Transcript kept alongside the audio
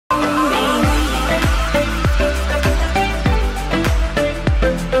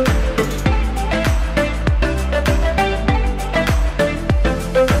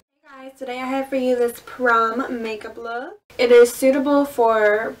you this prom makeup look. It is suitable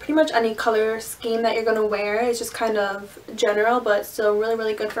for pretty much any color scheme that you're going to wear. It's just kind of general, but still really,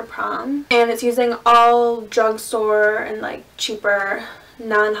 really good for prom. And it's using all drugstore and like cheaper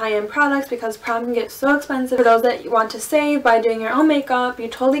non-high-end products because prom can get so expensive. For those that want to save by doing your own makeup, you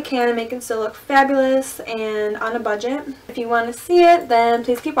totally can and make it still look fabulous and on a budget. If you want to see it, then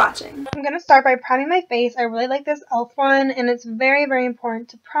please keep watching. I'm going to start by priming my face. I really like this e.l.f. one, and it's very, very important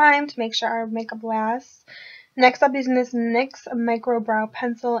to prime to make sure our makeup lasts. Next up, using this NYX Micro Brow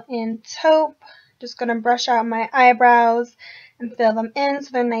Pencil in taupe. Just going to brush out my eyebrows and fill them in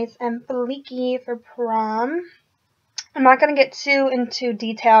so they're nice and fleeky for prom. I'm not going to get too into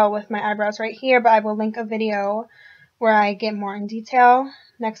detail with my eyebrows right here, but I will link a video where I get more in detail.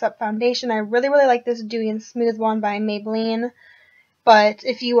 Next up, foundation. I really, really like this Dewy and Smooth one by Maybelline. But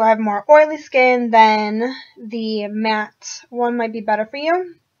if you have more oily skin, then the matte one might be better for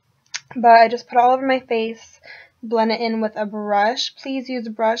you. But I just put it all over my face, blend it in with a brush. Please use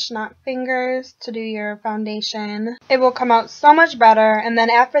brush, not fingers, to do your foundation. It will come out so much better. And then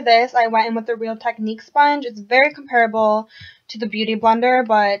after this, I went in with the Real Technique sponge. It's very comparable to the Beauty Blender,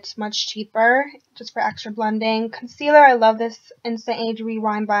 but much cheaper, just for extra blending. Concealer, I love this Instant Age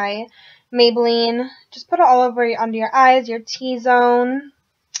Rewind by Maybelline. Just put it all over under your eyes, your T-zone,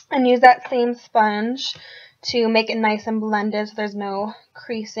 and use that same sponge to make it nice and blended so there's no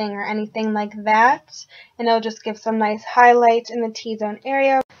creasing or anything like that. And it'll just give some nice highlight in the T-zone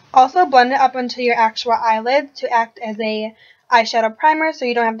area. Also blend it up onto your actual eyelids to act as a eyeshadow primer so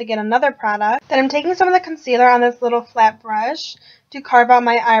you don't have to get another product. Then I'm taking some of the concealer on this little flat brush to carve out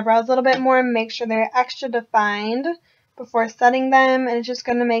my eyebrows a little bit more and make sure they're extra defined before setting them. And it's just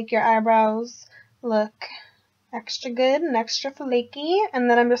going to make your eyebrows look extra good and extra flaky. And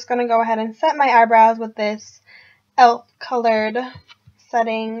then I'm just going to go ahead and set my eyebrows with this e.l.f. colored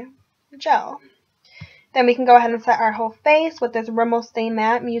setting gel. Then we can go ahead and set our whole face with this Rimmel Stay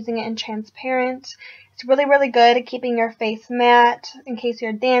Matte. I'm using it in transparent. It's really, really good at keeping your face matte in case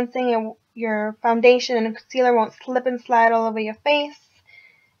you're dancing and your foundation and concealer won't slip and slide all over your face.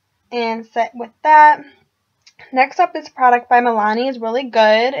 And set with that. Next up, this product by Milani is really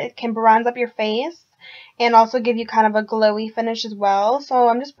good. It can bronze up your face and also give you kind of a glowy finish as well. So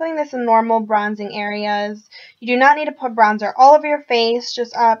I'm just putting this in normal bronzing areas. You do not need to put bronzer all over your face,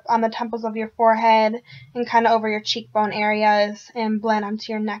 just up on the temples of your forehead and kind of over your cheekbone areas and blend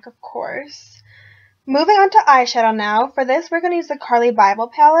onto your neck, of course. Moving on to eyeshadow now. For this, we're going to use the Carli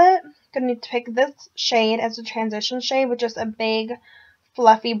Bybel palette. I'm going to pick this shade as a transition shade with just a big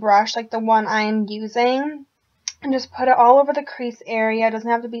fluffy brush like the one I'm using. And just put it all over the crease area. It doesn't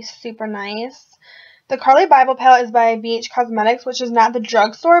have to be super nice. The Carli Bybel palette is by BH Cosmetics, which is not the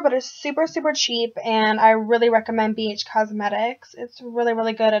drugstore, but it's super, super cheap, and I really recommend BH Cosmetics. It's really,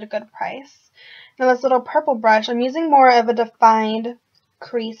 really good at a good price. Now this little purple brush, I'm using more of a defined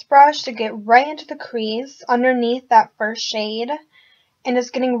crease brush to get right into the crease underneath that first shade, and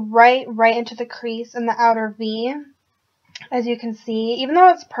just getting right into the crease in the outer V. As you can see, even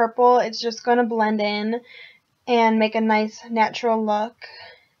though it's purple, it's just going to blend in and make a nice natural look,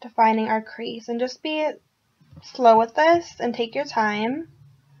 defining our crease. And just be slow with this and take your time.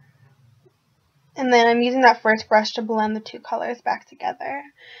 And then I'm using that first brush to blend the two colors back together.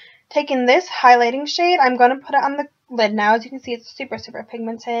 Taking this highlighting shade, I'm going to put it on the lid now. As you can see, it's super, super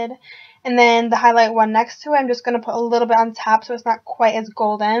pigmented. And then the highlight one next to it, I'm just going to put a little bit on top so it's not quite as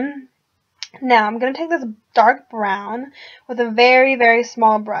golden. Now I'm going to take this dark brown with a very, very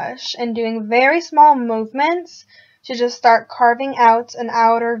small brush and doing very small movements to just start carving out an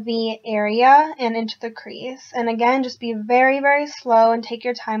outer V area and into the crease. And again, just be very, very slow and take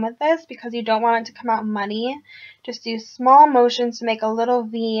your time with this because you don't want it to come out muddy. Just do small motions to make a little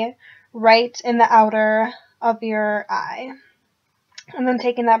V right in the outer of your eye. And then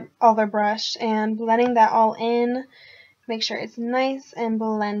taking that other brush and blending that all in. Make sure it's nice and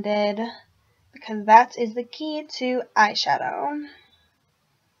blended, because that is the key to eyeshadow.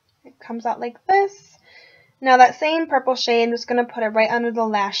 It comes out like this. Now that same purple shade, I'm just going to put it right under the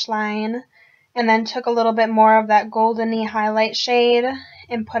lash line, and then took a little bit more of that goldeny highlight shade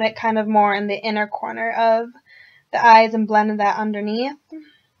and put it kind of more in the inner corner of the eyes and blended that underneath.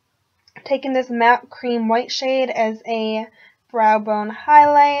 Taking this matte cream white shade as a brow bone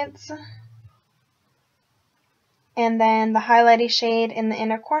highlight, and then the highlighty shade in the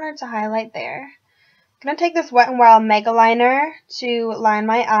inner corner to highlight there. I'm going to take this Wet n Wild Mega Liner to line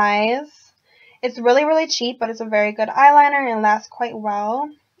my eyes. It's really, really cheap, but it's a very good eyeliner and lasts quite well.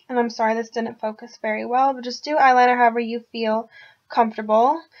 And I'm sorry this didn't focus very well, but just do eyeliner however you feel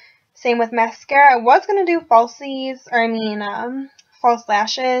comfortable. Same with mascara. I was going to do falsies, false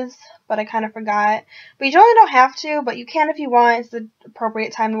lashes, but I kind of forgot. But you generally don't have to, but you can if you want. It's the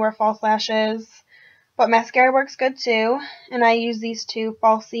appropriate time to wear false lashes. But mascara works good too. And I use these two,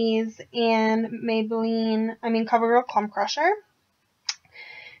 Falsies and CoverGirl Plum Crusher.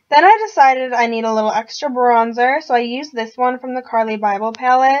 Then I decided I need a little extra bronzer, so I used this one from the Carli Bybel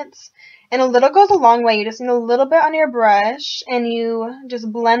palette. And a little goes a long way. You just need a little bit on your brush, and you just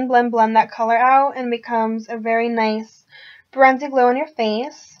blend that color out, and it becomes a very nice bronzy glow on your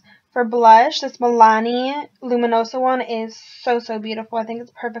face. For blush, this Milani Luminosa one is so beautiful. I think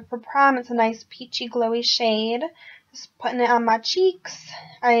it's perfect for prom. It's a nice peachy glowy shade. Just putting it on my cheeks.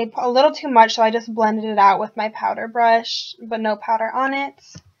 I put a little too much, so I just blended it out with my powder brush, but no powder on it.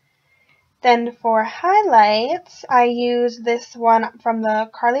 Then for highlights, I used this one from the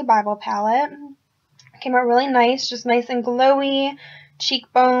Carli Bybel palette. It came out really nice, just nice and glowy.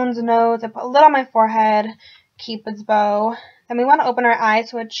 Cheekbones, nose. I put a little on my forehead. Cupid's bow. Then we want to open our eyes.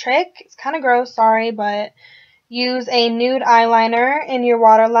 So a trick, it's kind of gross, sorry, but use a nude eyeliner in your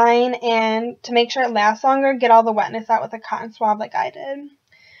waterline, and to make sure it lasts longer, get all the wetness out with a cotton swab like I did.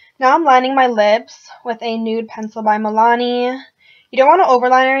 Now I'm lining my lips with a nude pencil by Milani. You don't want to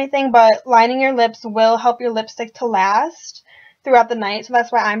overline or anything, but lining your lips will help your lipstick to last throughout the night, so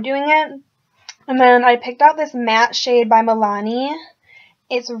that's why I'm doing it. And then I picked out this matte shade by Milani.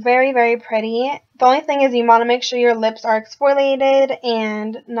 It's very pretty. The only thing is you want to make sure your lips are exfoliated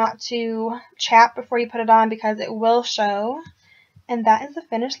and not too chapped before you put it on, because it will show. And that is the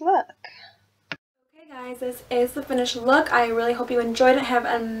finished look. Okay guys, this is the finished look. I really hope you enjoyed it. Have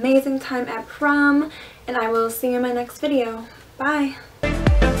an amazing time at prom, and I will see you in my next video. Bye!